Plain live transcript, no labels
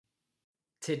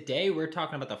Today, we're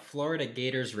talking about the Florida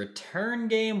Gators return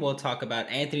game. We'll talk about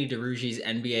Anthony Duruji's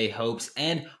NBA hopes,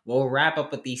 and we'll wrap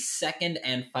up with the second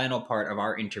and final part of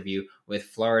our interview with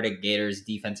Florida Gators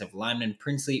defensive lineman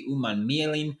Princely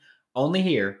Umanmielen, only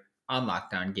here on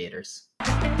Locked On Gators.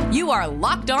 You are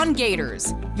Locked On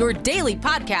Gators, your daily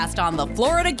podcast on the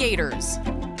Florida Gators.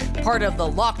 Part of the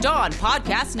Locked On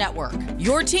Podcast Network,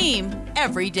 your team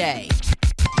every day.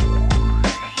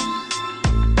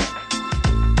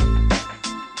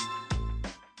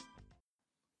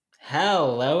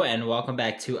 Hello and welcome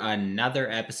back to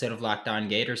another episode of Locked On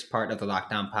Gators, part of the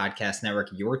Locked On Podcast Network,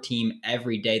 your team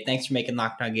every day. Thanks for making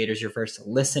Locked On Gators your first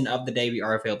listen of the day. We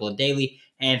are available daily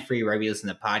and free wherever you listen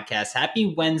to podcasts.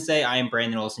 Happy Wednesday. I am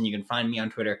Brandon Olson. You can find me on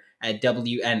Twitter at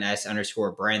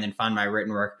WNS_Brandon. Find my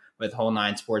written work with Whole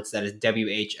Nine Sports. That is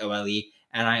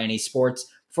WHOLENINE Sports.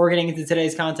 Before getting into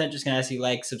today's content, just going to ask you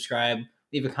like, subscribe,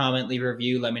 leave a comment, leave a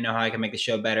review. Let me know how I can make the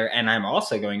show better. And I'm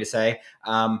also going to say,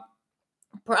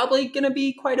 probably going to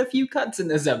be quite a few cuts in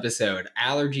this episode.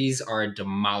 Allergies are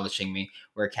demolishing me.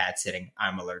 We're cat sitting.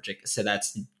 I'm allergic, so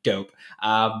that's dope.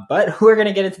 But we're going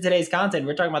to get into today's content.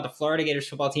 We're talking about the Florida Gators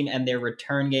football team and their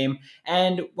return game.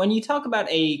 And when you talk about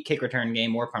a kick return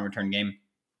game or punt return game,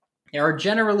 there are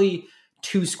generally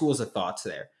two schools of thoughts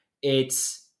there.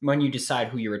 It's when you decide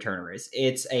who your returner is.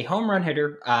 It's a home run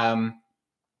hitter. A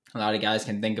lot of guys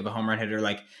can think of a home run hitter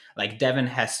like Devin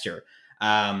Hester,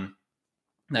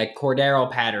 like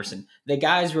Cordero Patterson. The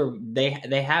guys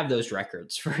they have those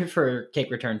records for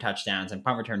kick return touchdowns and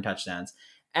punt return touchdowns.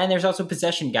 And there's also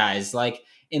possession guys. Like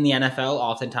in the NFL,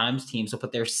 oftentimes teams will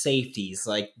put their safeties.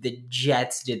 Like the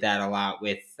Jets did that a lot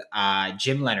with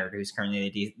Jim Leonard, who's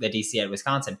currently the DC at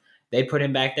Wisconsin. They put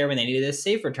him back there when they needed a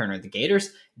safe returner. The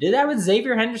Gators did that with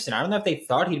Xavier Henderson. I don't know if they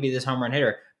thought he'd be this home run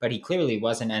hitter, but he clearly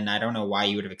wasn't, and I don't know why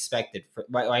you would have expected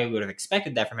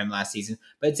that from him last season.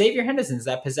 But Xavier Henderson's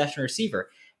that possession receiver.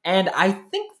 And I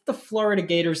think the Florida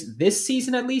Gators, this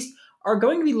season at least, are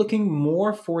going to be looking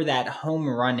more for that home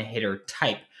run hitter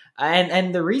type.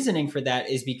 And the reasoning for that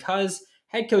is because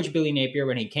head coach Billy Napier,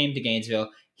 when he came to Gainesville,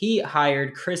 he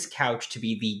hired Chris Couch to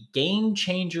be the game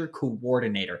changer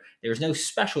coordinator. There's no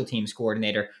special teams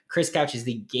coordinator. Chris Couch is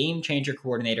the game changer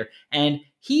coordinator, and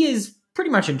he is pretty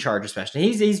much in charge of special.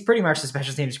 He's pretty much the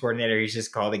special teams coordinator. He's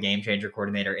just called the game changer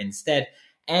coordinator instead.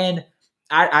 And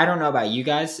I don't know about you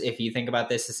guys if you think about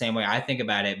this the same way I think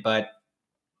about it, but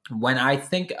when I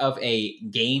think of a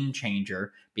game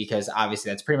changer, because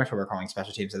obviously that's pretty much what we're calling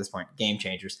special teams at this point, game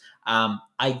changers,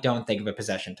 I don't think of a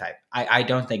possession type. I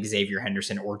don't think Xavier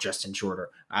Henderson or Justin Shorter.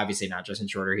 Obviously not Justin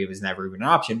Shorter. He was never even an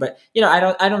option, but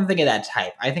I don't think of that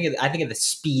type. I think of the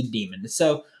speed demon.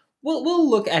 So We'll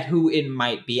look at who it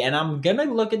might be, and I'm going to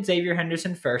look at Xavier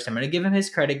Henderson first. I'm going to give him his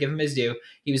credit, give him his due.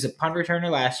 He was a punt returner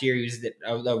last year. He was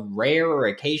a rare or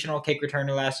occasional kick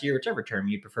returner last year, whichever term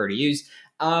you prefer to use.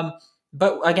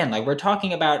 But again, we're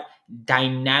talking about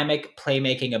dynamic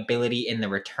playmaking ability in the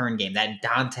return game, that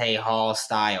Dante Hall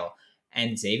style.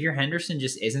 And Xavier Henderson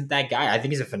just isn't that guy. I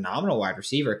think he's a phenomenal wide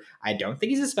receiver. I don't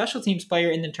think he's a special teams player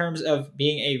in the terms of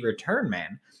being a return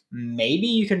man. Maybe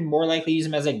you can more likely use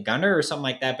him as a gunner or something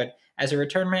like that, but as a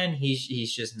return man,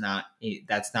 he's just not.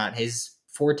 That's not his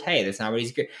forte. That's not what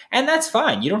he's good, and that's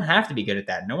fine. You don't have to be good at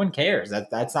that. No one cares. That's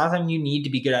not something you need to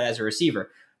be good at as a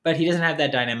receiver. But he doesn't have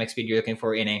that dynamic speed you're looking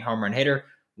for in a home run hitter,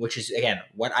 which is again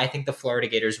what I think the Florida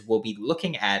Gators will be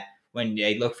looking at when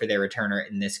they look for their returner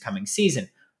in this coming season.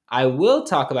 I will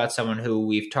talk about someone who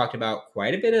we've talked about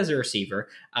quite a bit as a receiver.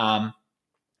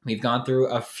 We've gone through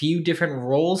a few different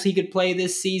roles he could play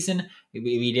this season.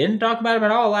 We didn't talk about him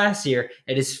at all last year.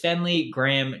 It is Fenley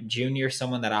Graham Jr.,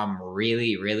 someone that I'm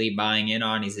really, really buying in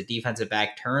on. He's a defensive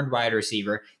back turned wide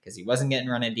receiver because he wasn't getting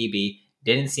run at DB.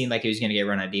 Didn't seem like he was going to get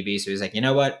run at DB. So he was like, you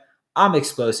know what? I'm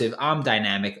explosive. I'm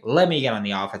dynamic. Let me get on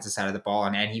the offensive side of the ball.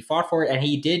 And he fought for it, and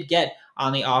he did get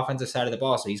on the offensive side of the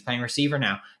ball. So he's playing receiver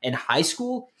now. In high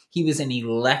school, he was an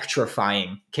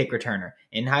electrifying kick returner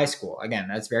in high school. Again,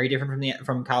 that's very different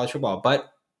from college football,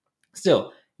 but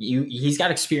still, he's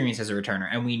got experience as a returner,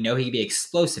 and we know he could be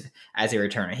explosive as a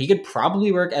returner. He could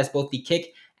probably work as both the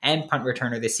kick and punt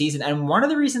returner this season. And one of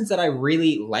the reasons that I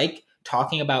really like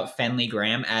talking about Fenley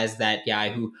Graham as that guy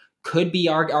who could be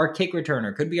our kick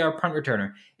returner, could be our punt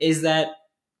returner, is that,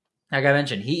 like I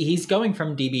mentioned, he's going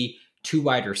from DB to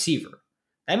wide receiver.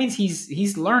 That means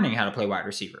he's learning how to play wide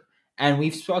receiver. And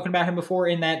we've spoken about him before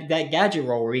in that gadget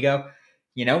role where we go,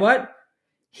 you know what?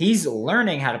 He's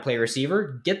learning how to play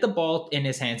receiver, get the ball in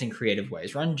his hands in creative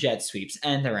ways, run jet sweeps,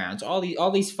 end arounds,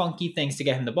 all these funky things to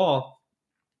get him the ball.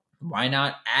 Why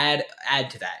not add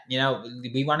to that?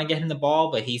 We want to get him the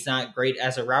ball, but he's not great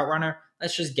as a route runner.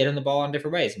 let's just get him the ball in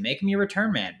different ways. Make him your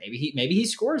return man. Maybe he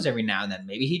scores every now and then.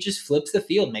 Maybe he just flips the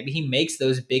field. Maybe he makes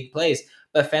those big plays.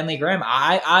 But Fenley Graham,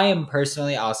 I am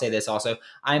personally, I'll say this also,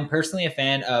 I'm personally a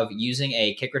fan of using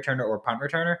a kick returner or punt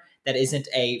returner that isn't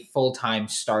a full-time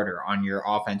starter on your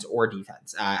offense or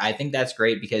defense. I think that's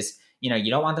great because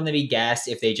you don't want them to be gassed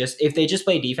if they just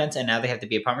play defense and now they have to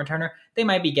be a punt returner. They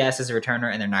might be gassed as a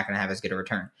returner and they're not going to have as good a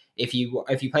return. If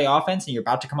you play offense and you're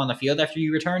about to come on the field after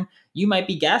you return, you might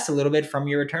be gassed a little bit from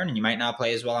your return and you might not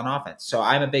play as well on offense. So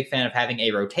I'm a big fan of having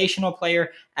a rotational player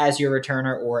as your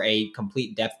returner or a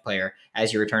complete depth player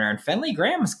as your returner. And Fenley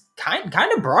Graham's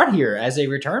kind of brought here as a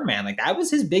return man. Like that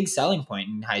was his big selling point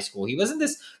in high school. He wasn't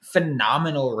this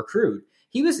phenomenal recruit.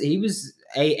 He was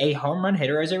a home run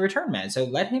hitter as a return man. So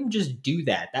let him just do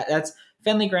that. That's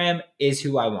Fenley Graham is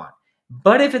who I want.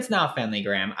 But if it's not Fenley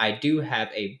Graham, I do have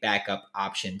a backup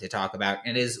option to talk about.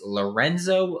 And it is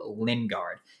Lorenzo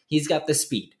Lingard. He's got the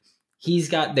speed. He's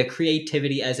got the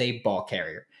creativity as a ball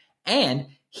carrier. And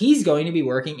he's going to be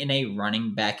working in a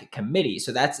running back committee.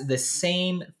 So that's the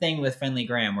same thing with Fenley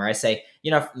Graham, where I say,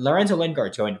 if Lorenzo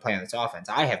Lingard's going to play on this offense,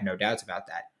 I have no doubts about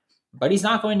that. But he's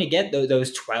not going to get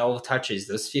those 12 touches,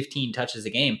 those 15 touches a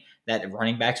game that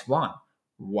running backs want.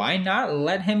 Why not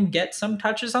let him get some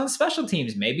touches on special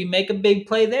teams? Maybe make a big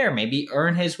play there. Maybe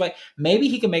earn his way. Maybe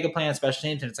he can make a play on special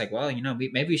teams and it's like, well,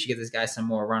 maybe we should give this guy some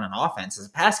more run on offense as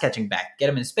a pass catching back, get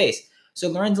him in space. So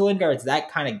Lorenzo Lingard's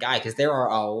that kind of guy because there are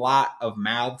a lot of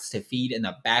mouths to feed in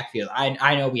the backfield.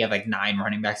 I know we have like 9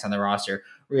 running backs on the roster.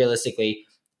 Realistically,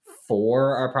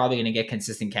 4 are probably going to get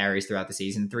consistent carries throughout the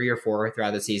season, 3 or 4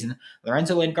 throughout the season.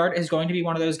 Lorenzo Lingard is going to be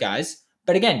one of those guys.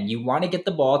 But again, you want to get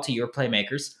the ball to your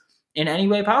playmakers in any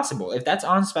way possible. If that's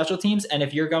on special teams, and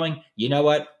if you're going, you know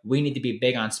what, we need to be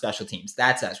big on special teams.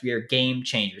 That's us. We are game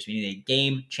changers. We need a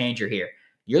game changer here.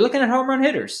 You're looking at home run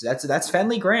hitters. That's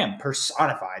Fenley Graham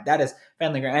personified. That is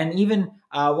Fenley Graham. And even,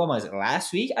 what was it,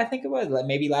 last week? I think it was,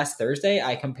 maybe last Thursday,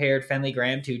 I compared Fenley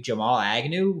Graham to Jamal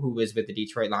Agnew, who was with the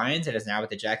Detroit Lions and is now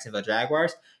with the Jacksonville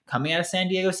Jaguars, coming out of San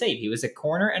Diego State. He was a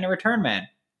corner and a return man.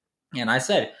 And I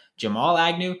said, Jamal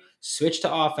Agnew switched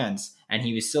to offense, and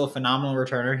he was still a phenomenal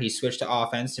returner. He switched to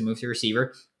offense to move to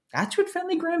receiver. That's what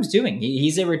Fenley Graham's doing.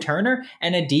 He's a returner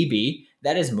and a DB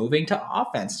that is moving to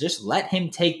offense. Just let him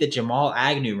take the Jamal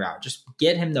Agnew route. Just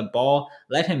get him the ball,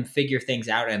 let him figure things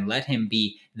out, and let him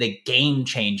be the game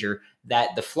changer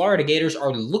that the Florida Gators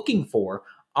are looking for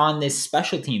on this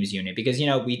special teams unit. Because,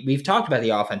 we've talked about the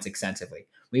offense extensively.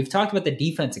 We've talked about the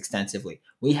defense extensively.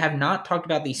 We have not talked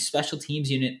about the special teams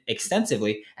unit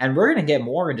extensively, and we're going to get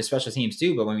more into special teams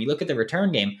too. But when we look at the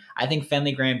return game, I think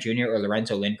Fenley Graham Jr. or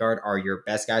Lorenzo Lingard are your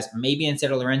best guys. Maybe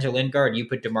instead of Lorenzo Lingard, you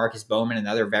put DeMarcus Bowman,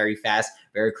 another very fast,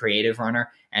 very creative runner,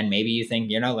 and maybe you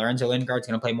think, Lorenzo Lingard's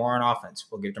going to play more on offense.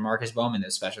 We'll give DeMarcus Bowman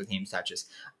those special teams touches.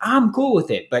 I'm cool with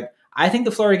it, but I think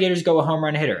the Florida Gators go a home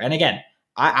run hitter. And again,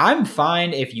 I'm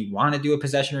fine if you want to do a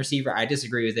possession receiver. I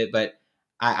disagree with it, but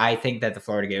I think that the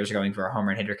Florida Gators are going for a home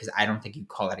run hitter because I don't think you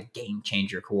call that a game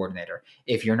changer coordinator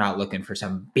if you're not looking for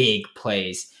some big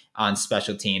plays on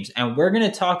special teams. And we're going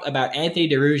to talk about Anthony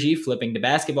Duruji flipping to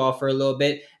basketball for a little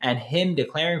bit and him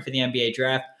declaring for the NBA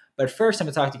draft. But first, I'm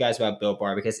going to talk to you guys about Built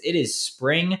Bar because it is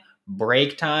spring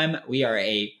break time. We are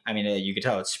you can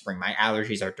tell it's spring. My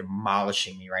allergies are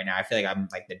demolishing me right now. I feel like I'm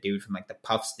like the dude from like the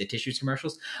Puffs, the tissues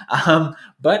commercials.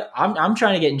 But I'm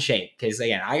trying to get in shape because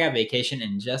again, I got vacation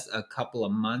in just a couple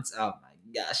of months. Oh my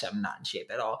gosh, I'm not in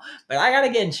shape at all. But I got to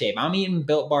get in shape. I'm eating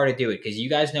Built Bar to do it because you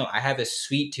guys know I have a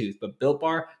sweet tooth, but Built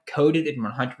Bar coated in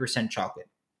 100% chocolate.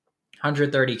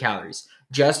 130 calories,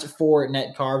 just 4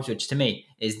 net carbs, which to me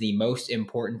is the most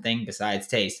important thing besides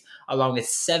taste, along with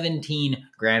 17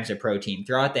 grams of protein.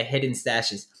 Throw out the hidden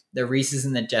stashes, the Reese's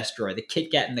in the desk drawer, the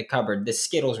Kit Kat in the cupboard, the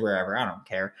Skittles wherever, I don't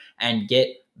care, and get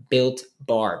Built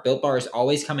Bar. Built Bar is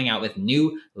always coming out with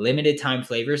new limited time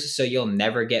flavors, so you'll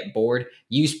never get bored.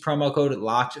 Use promo code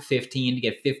LOCKED15 to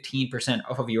get 15%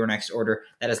 off of your next order.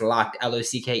 That is LOCKED, LOCKED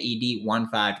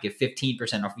 15 to get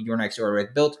 15% off of your next order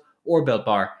with Built or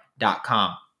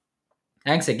BuiltBar.com.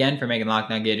 Thanks again for making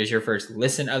Locked On Gators your first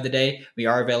listen of the day. We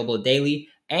are available daily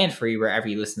and free wherever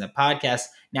you listen to podcasts.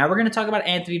 Now we're going to talk about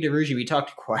Anthony Duruji. We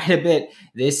talked quite a bit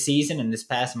this season and this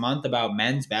past month about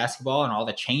men's basketball and all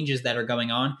the changes that are going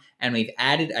on, and we've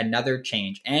added another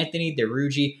change. Anthony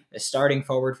Duruji, the starting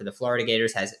forward for the Florida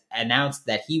Gators, has announced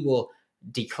that he will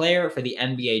declare for the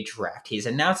NBA draft. He's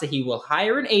announced that he will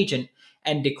hire an agent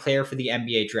and declare for the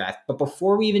NBA draft. But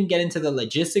before we even get into the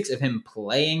logistics of him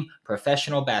playing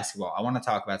professional basketball, I want to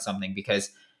talk about something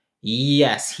because,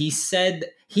 yes, he said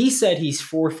he's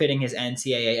forfeiting his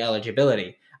NCAA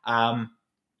eligibility. I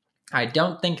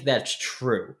don't think that's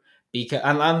true because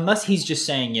unless he's just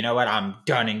saying, you know what, I'm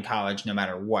done in college no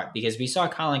matter what. Because we saw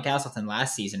Colin Castleton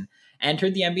last season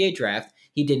entered the NBA draft.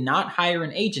 He did not hire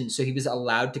an agent, so he was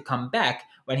allowed to come back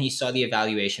when he saw the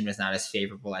evaluation was not as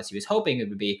favorable as he was hoping it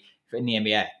would be in the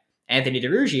NBA. Anthony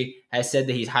DeRuggi has said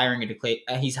that he's hiring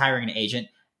an agent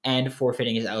and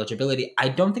forfeiting his eligibility. I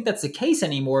don't think that's the case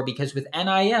anymore because with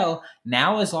NIL,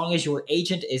 now as long as your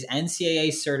agent is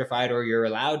NCAA certified or you're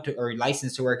allowed to or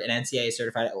licensed to work at NCAA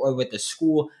certified or with the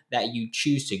school that you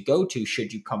choose to go to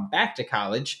should you come back to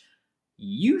college,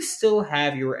 you still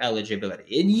have your eligibility.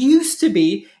 It used to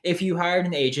be if you hired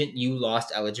an agent, you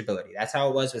lost eligibility. That's how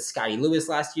it was with Scottie Lewis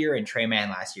last year and Trey Mann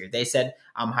last year. They said,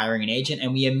 I'm hiring an agent,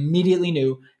 and we immediately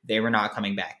knew they were not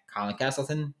coming back. Colin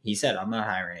Castleton, he said, I'm not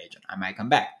hiring an agent. I might come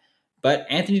back. But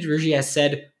Anthony DeRuggi has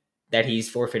said that he's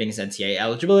forfeiting his NCAA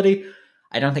eligibility.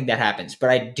 I don't think that happens.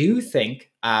 But I do think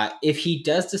if he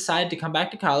does decide to come back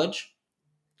to college,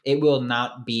 it will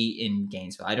not be in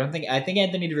Gainesville. I think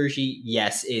Anthony DeRuggi,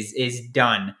 yes, is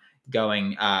done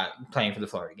going playing for the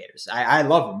Florida Gators. I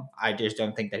love him. I just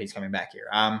don't think that he's coming back here.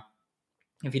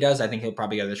 If he does, I think he'll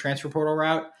probably go the transfer portal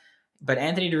route. But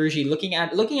Anthony DeRuggi, looking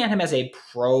at him as a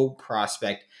pro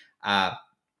prospect,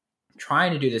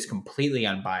 trying to do this completely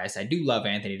unbiased. I do love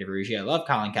Anthony DeRuggi. I love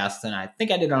Colin Castleton. I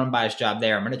think I did an unbiased job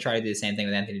there. I'm going to try to do the same thing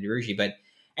with Anthony DeRuggi, but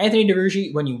Anthony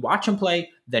DeRuggi, when you watch him play,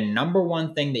 the number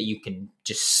one thing that you can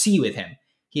just see with him,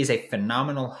 he is a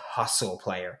phenomenal hustle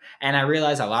player. And I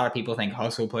realize a lot of people think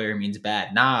hustle player means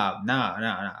bad. Nah.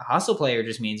 Hustle player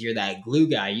just means you're that glue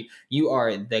guy. You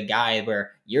are the guy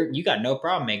where you got no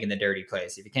problem making the dirty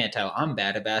plays. If you can't tell, I'm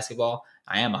bad at basketball.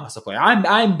 I am a hustle player.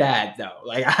 I'm bad though.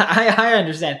 Like I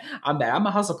understand I'm bad. I'm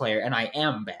a hustle player and I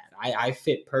am bad. I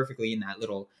fit perfectly in that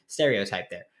little stereotype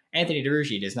there. Anthony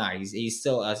DeRuggi does not. He's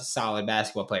still a solid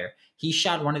basketball player. He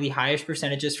shot one of the highest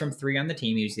percentages from three on the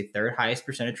team. He was the third highest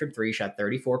percentage from three. He shot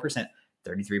 34%,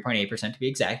 33.8% to be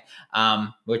exact,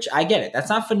 which I get it. That's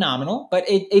not phenomenal, but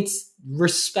it's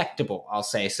respectable, I'll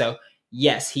say. So,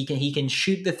 yes, he can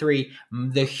shoot the three.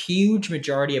 The huge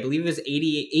majority, I believe it was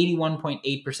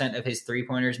 81.8% of his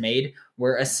three-pointers made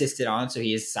were assisted on, so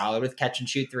he is solid with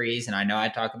catch-and-shoot threes, and I know I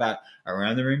talk about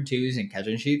around-the-rim twos and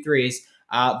catch-and-shoot threes,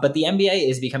 but the NBA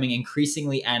is becoming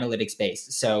increasingly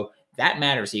analytics-based, so that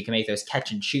matters. So you can make those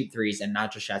catch-and-shoot threes and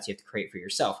not just shots you have to create for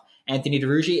yourself. Anthony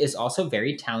DeRuggi is also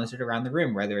very talented around the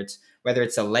rim, whether it's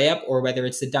a layup or whether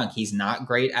it's the dunk. He's not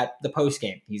great at the post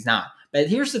game. He's not. But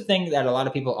here's the thing that a lot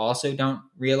of people also don't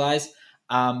realize,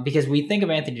 because we think of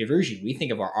Anthony DeRuggi, we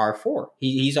think of our R4.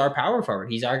 He's our power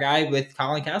forward. He's our guy with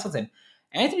Colin Castleton.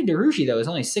 Anthony DeRuggi, though, is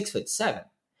only 6'7".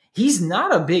 He's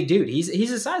not a big dude. He's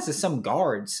the size of some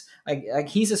guards. Like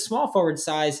he's a small forward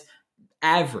size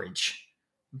average,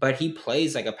 but he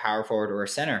plays like a power forward or a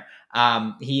center.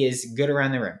 He is good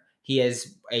around the rim. He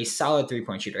is a solid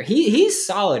three-point shooter. He's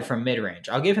solid from mid-range.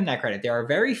 I'll give him that credit. There are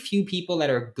very few people that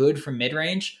are good from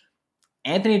mid-range.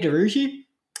 Anthony DeRuggi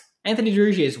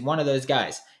is one of those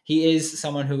guys. He is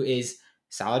someone who is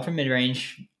solid from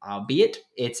mid-range, albeit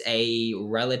it's a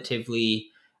relatively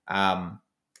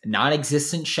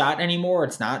non-existent shot anymore.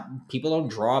 It's not, people don't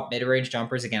draw up mid-range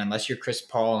jumpers again, unless you're Chris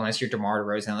Paul, unless you're DeMar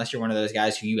DeRozan, unless you're one of those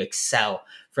guys who you excel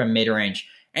from mid-range.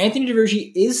 Anthony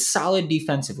DeRuggi is solid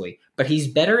defensively, but he's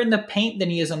better in the paint than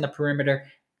he is on the perimeter,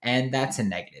 and that's a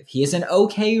negative. He is an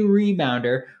okay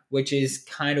rebounder, which is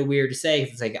kind of weird to say.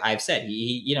 It's like I've said,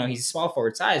 he's a small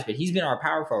forward size, but he's been our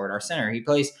power forward, our center. He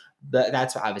plays,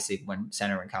 that's obviously when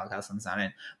Colin Castleton's not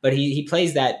in, but he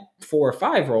plays that 4 or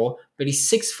 5 role, but he's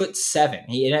 6'7".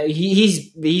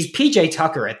 He's PJ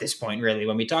Tucker at this point, really.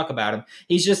 When we talk about him,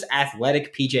 he's just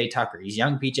athletic PJ Tucker. He's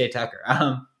young PJ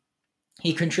Tucker.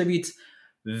 He contributes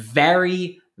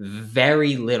very,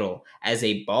 very little as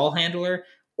a ball handler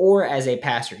or as a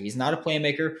passer. He's not a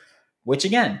playmaker, which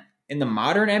again, in the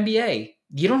modern NBA,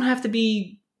 you don't have to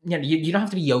be, you don't have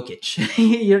to be Jokic.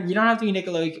 you don't have to be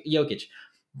Nikola Jokic,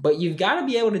 but you've got to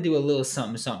be able to do a little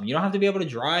something. You don't have to be able to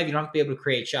drive. You don't have to be able to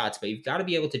create shots, but you've got to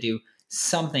be able to do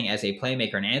something as a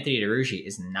playmaker. And Anthony DeRuggi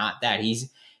is not that. He's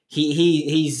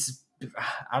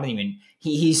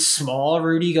small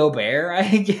Rudy Gobert,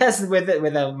 I guess, with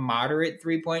a moderate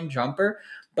 3-point jumper.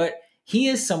 But he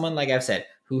is someone, like I've said,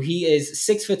 who he is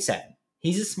 6'7".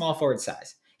 He's a small forward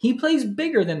size. He plays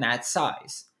bigger than that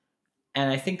size. And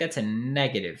I think that's a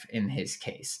negative in his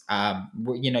case.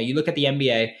 You look at the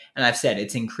NBA, and I've said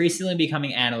it's increasingly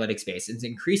becoming analytics based. It's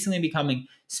increasingly becoming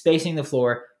spacing the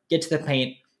floor, get to the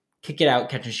paint, kick it out,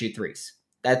 catch and shoot threes.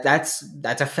 That's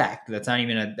a fact. That's not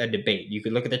even a debate. You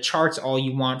could look at the charts all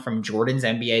you want from Jordan's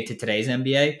NBA to today's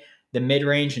NBA. The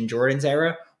mid-range in Jordan's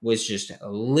era was just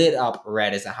lit up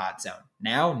red as a hot zone.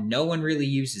 Now, no one really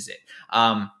uses it.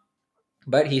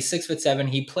 But he's 6'7".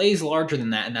 He plays larger than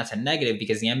that, and that's a negative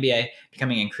because the NBA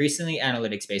becoming increasingly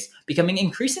analytics based, becoming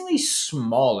increasingly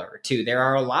smaller too. There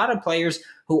are a lot of players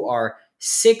who are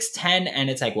 6'10",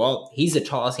 and it's like, well, he's the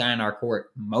tallest guy on our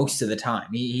court most of the time.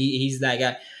 He's that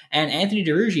guy. And Anthony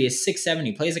DeRuggi is 6'7".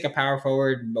 He plays like a power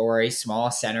forward or a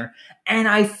small center. And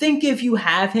I think if you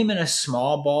have him in a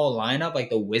small ball lineup,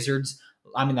 like the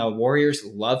Warriors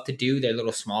love to do their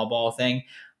little small ball thing,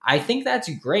 I think that's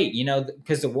great,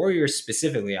 because the Warriors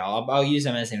specifically, I'll use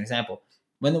them as an example.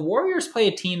 When the Warriors play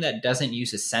a team that doesn't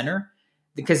use a center,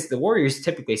 because the Warriors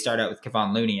typically start out with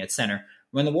Kevon Looney at center.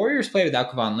 When the Warriors play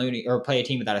without Kevon Looney or play a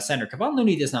team without a center, Kevon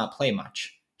Looney does not play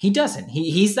much. He doesn't.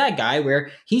 He's that guy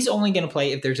where he's only going to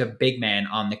play if there's a big man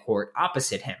on the court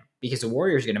opposite him because the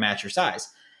Warriors are going to match your size.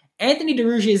 Anthony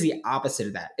DeRuggi is the opposite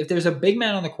of that. If there's a big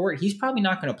man on the court, he's probably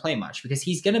not going to play much because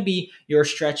he's going to be your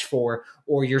stretch 4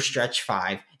 or your stretch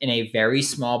 5 in a very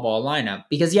small ball lineup.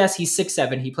 Because yes, he's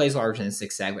 6'7". He plays larger than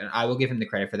 6'7". I will give him the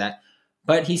credit for that.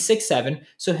 But he's 6'7",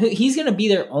 so he's going to be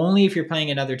there only if you're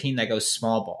playing another team that goes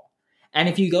small ball. And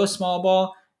if you go small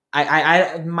ball,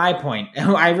 my point,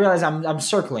 I realize I'm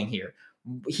circling here.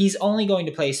 He's only going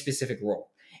to play a specific role.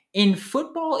 In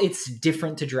football, it's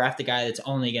different to draft a guy that's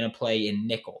only going to play in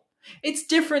nickel. It's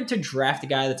different to draft a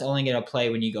guy that's only going to play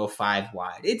when you go 5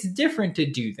 wide. It's different to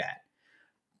do that.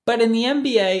 But in the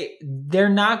NBA, they're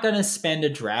not going to spend a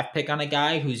draft pick on a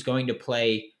guy who's going to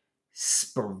play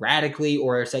sporadically,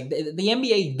 or it's like the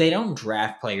NBA, they don't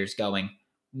draft players going,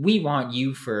 we want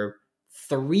you for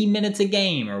 3 minutes a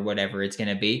game or whatever it's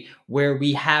going to be, where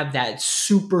we have that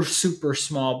super, super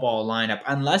small ball lineup,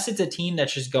 unless it's a team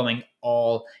that's just going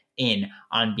all in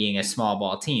on being a small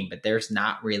ball team. But there's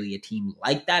not really a team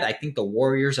like that. I think the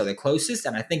Warriors are the closest,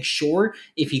 and I think, sure,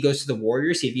 if he goes to the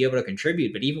Warriors, he'd be able to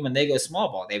contribute. But even when they go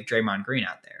small ball, they have Draymond Green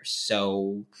out there.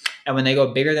 So, and when they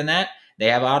go bigger than that, they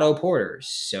have Otto Porter.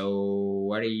 So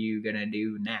what are you going to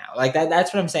do now? Like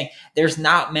that's what I'm saying. There's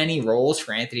not many roles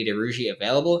for Anthony DeRuggi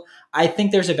available. I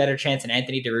think there's a better chance that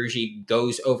Anthony DeRuggi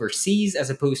goes overseas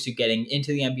as opposed to getting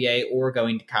into the NBA or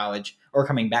going to college or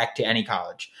coming back to any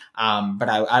college. But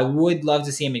I would love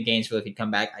to see him in Gainesville if he'd come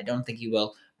back. I don't think he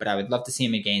will, but I would love to see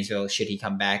him in Gainesville should he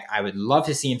come back. I would love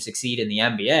to see him succeed in the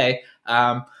NBA.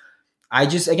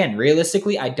 Again,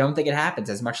 realistically, I don't think it happens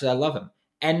as much as I love him.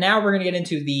 And now we're going to get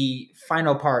into the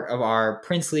final part of our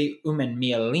Princely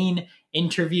Umanmielen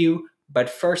interview.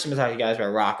 But first, I'm going to talk to you guys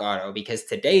about Rock Auto, because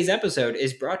today's episode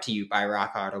is brought to you by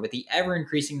Rock Auto. With the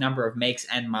ever-increasing number of makes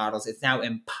and models, it's now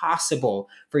impossible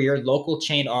for your local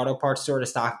chain auto parts store to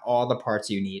stock all the parts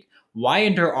you need. Why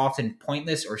endure often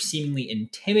pointless or seemingly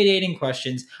intimidating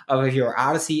questions of if your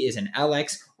Odyssey is an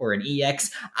LX or an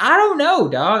EX? I don't know,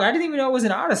 dog. I didn't even know it was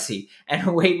an Odyssey.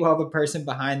 And wait while the person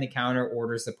behind the counter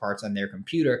orders the parts on their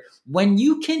computer, when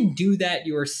you can do that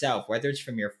yourself, whether it's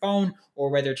from your phone or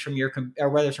whether it's from your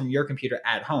computer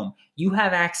at home. You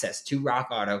have access to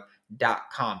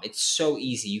RockAuto.com. It's so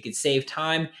easy. You can save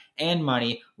time and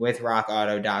money with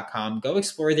rockauto.com. Go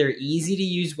explore their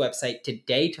easy-to-use website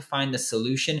today to find the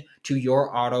solution to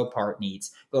your auto part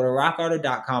needs. Go to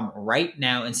rockauto.com right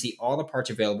now and see all the parts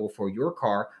available for your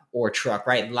car or truck,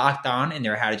 right? Locked on in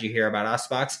their How Did You Hear About Us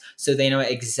box, so they know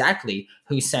exactly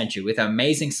who sent you. With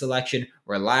amazing selection,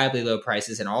 reliably low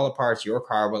prices, and all the parts your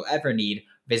car will ever need,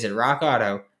 visit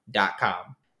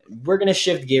rockauto.com. We're going to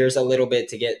shift gears a little bit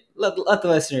to let the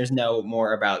listeners know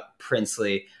more about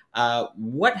Princely.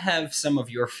 What have some of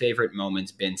your favorite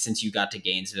moments been since you got to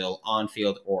Gainesville, on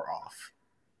field or off?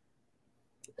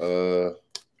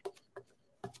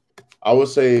 I would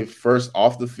say first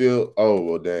off the field. Oh,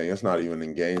 well, dang, it's not even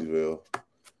in Gainesville.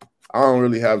 I don't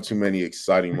really have too many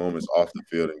exciting moments off the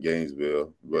field in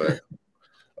Gainesville. But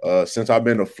since I've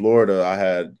been to Florida,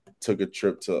 I took a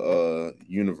trip to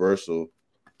Universal.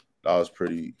 That was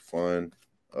pretty fun.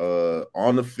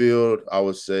 On the field, I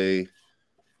would say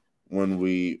I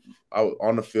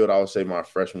would say my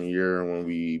freshman year when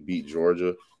we beat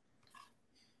Georgia.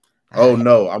 Oh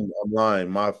no, I'm lying.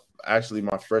 My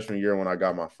freshman year when I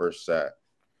got my first sack.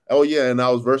 Oh yeah, and that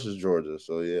was versus Georgia.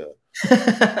 So yeah.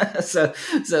 so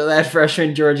that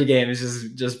freshman Georgia game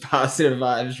is just positive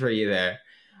vibes for you there.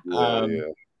 Yeah.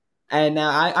 And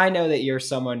now I know that you're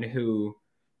someone who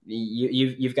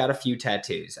you've got a few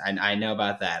tattoos. I know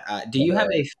about that. Do you have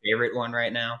a favorite one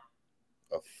right now?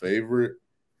 A favorite?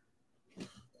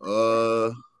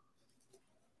 I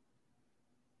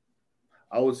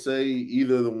would say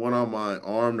either the one on my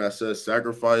arm that says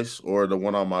sacrifice or the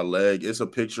one on my leg. It's a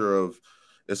picture of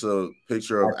Africa.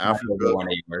 One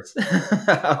of yours.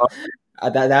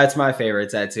 That's my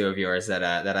favorite tattoo of yours that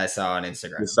I saw on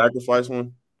Instagram. The sacrifice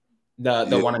one?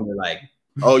 The one on your leg.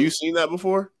 Oh, you seen that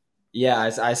before? Yeah,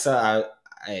 I saw.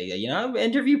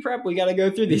 interview prep, we got to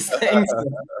go through these things.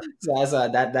 So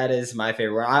that is my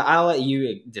favorite. I'll let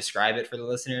you describe it for the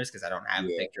listeners because I don't have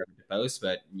a picture of it to post,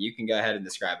 but you can go ahead and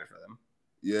describe it for them.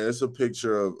 Yeah, it's a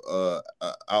picture of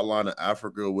outline of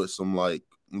Africa with some like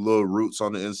little roots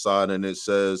on the inside, and it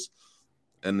says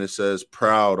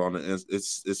proud on the it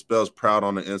spells proud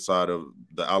on the inside of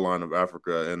the outline of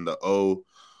Africa, and the O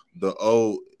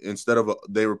instead of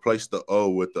they replaced the O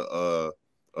with a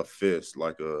fist,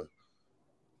 like a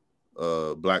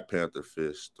Black Panther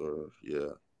fist, or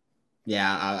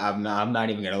Yeah, I'm not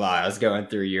even gonna lie. I was going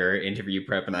through your interview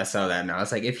prep and I saw that, and I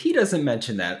was like, if he doesn't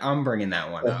mention that, I'm bringing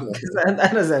that one up because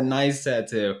that is a nice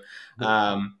tattoo.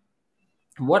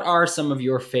 What are some of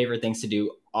your favorite things to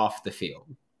do off the field?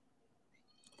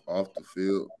 Off the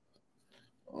field,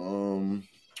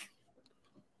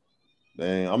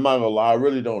 dang, I'm not gonna lie, I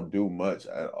really don't do much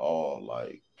at all,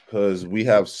 like, because we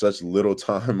have such little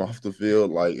time off the field.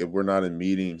 Like, if we're not in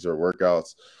meetings or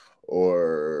workouts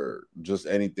or just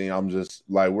anything, I'm just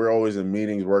like, we're always in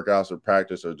meetings, workouts, or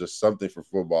practice, or just something for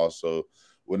football. So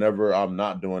whenever I'm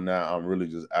not doing that, I'm really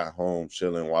just at home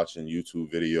chilling, watching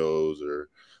YouTube videos or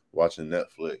watching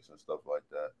Netflix and stuff like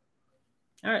that.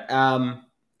 All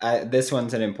right. This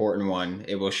one's an important one.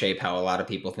 It will shape how a lot of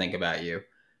people think about you.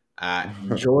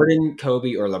 Jordan,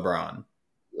 Kobe, or LeBron?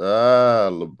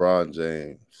 LeBron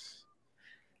James.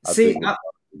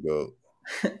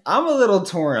 I'm a little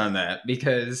torn on that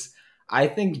because I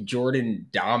think Jordan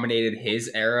dominated his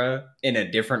era in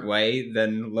a different way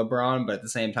than LeBron, but at the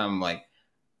same time, I'm like,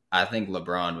 I think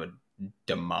LeBron would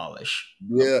demolish.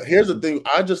 Yeah, here's the thing.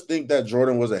 I just think that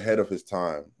Jordan was ahead of his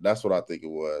time. That's what I think it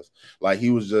was. Like,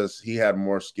 he had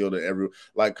more skill than everyone.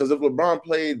 Like, because if LeBron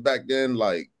played back then,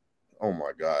 like, oh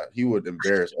my God, he would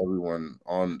embarrass everyone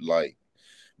on, like,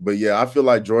 but yeah, I feel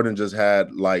like Jordan just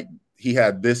had, like, he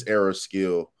had this era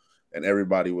skill and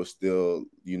everybody was still,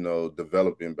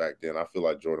 developing back then. I feel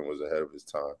like Jordan was ahead of his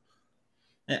time.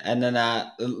 And then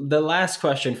the last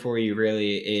question for you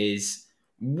really is,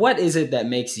 what is it that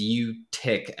makes you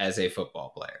tick as a football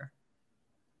player?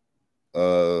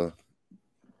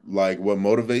 Like, what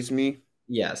motivates me?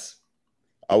 Yes.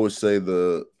 I would say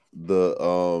the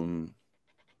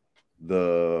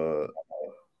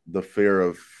fear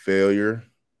of failure,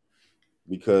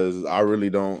 because I really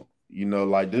don't,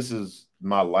 like, this is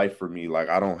my life for me. Like,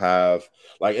 I don't have,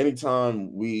 like,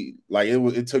 anytime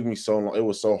it took me so long. It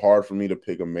was so hard for me to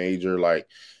pick a major. Like,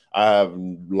 I have,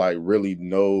 like, really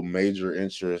no major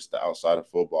interest outside of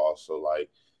football. So, like,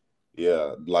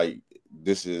 yeah, like,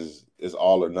 this is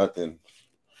all or nothing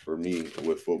for me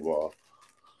with football.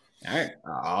 All right.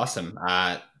 Awesome.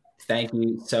 Thank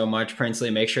you so much, Princely.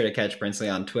 Make sure to catch Princely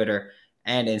on Twitter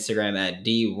and Instagram at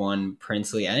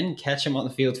D1Princely and catch him on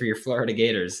the field for your Florida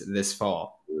Gators this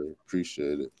fall.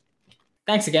 Appreciate it.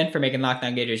 Thanks again for making Locked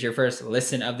On Gators your first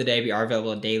listen of the day. We are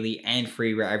available daily and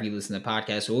free wherever you listen to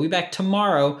podcasts. We'll be back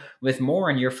tomorrow with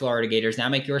more on your Florida Gators. Now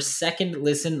make your second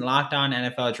listen Locked On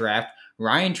NFL Draft.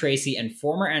 Ryan Tracy and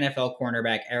former NFL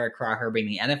cornerback Eric Crocker bring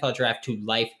the NFL Draft to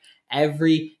life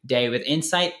every day with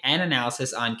insight and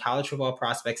analysis on college football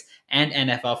prospects and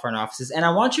NFL front offices. And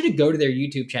I want you to go to their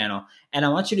YouTube channel and I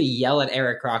want you to yell at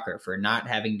Eric Crocker for not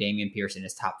having Dameon Pierce in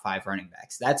his top 5 running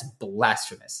backs. That's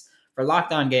blasphemous. For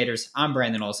Locked On Gators, I'm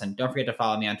Brandon Olson. Don't forget to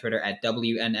follow me on Twitter at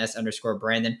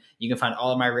WNS_Brandon. You can find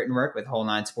all of my written work with Whole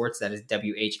Nine Sports. That is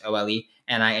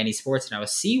WHOLENINE Sports. And I will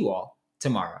see you all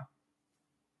tomorrow.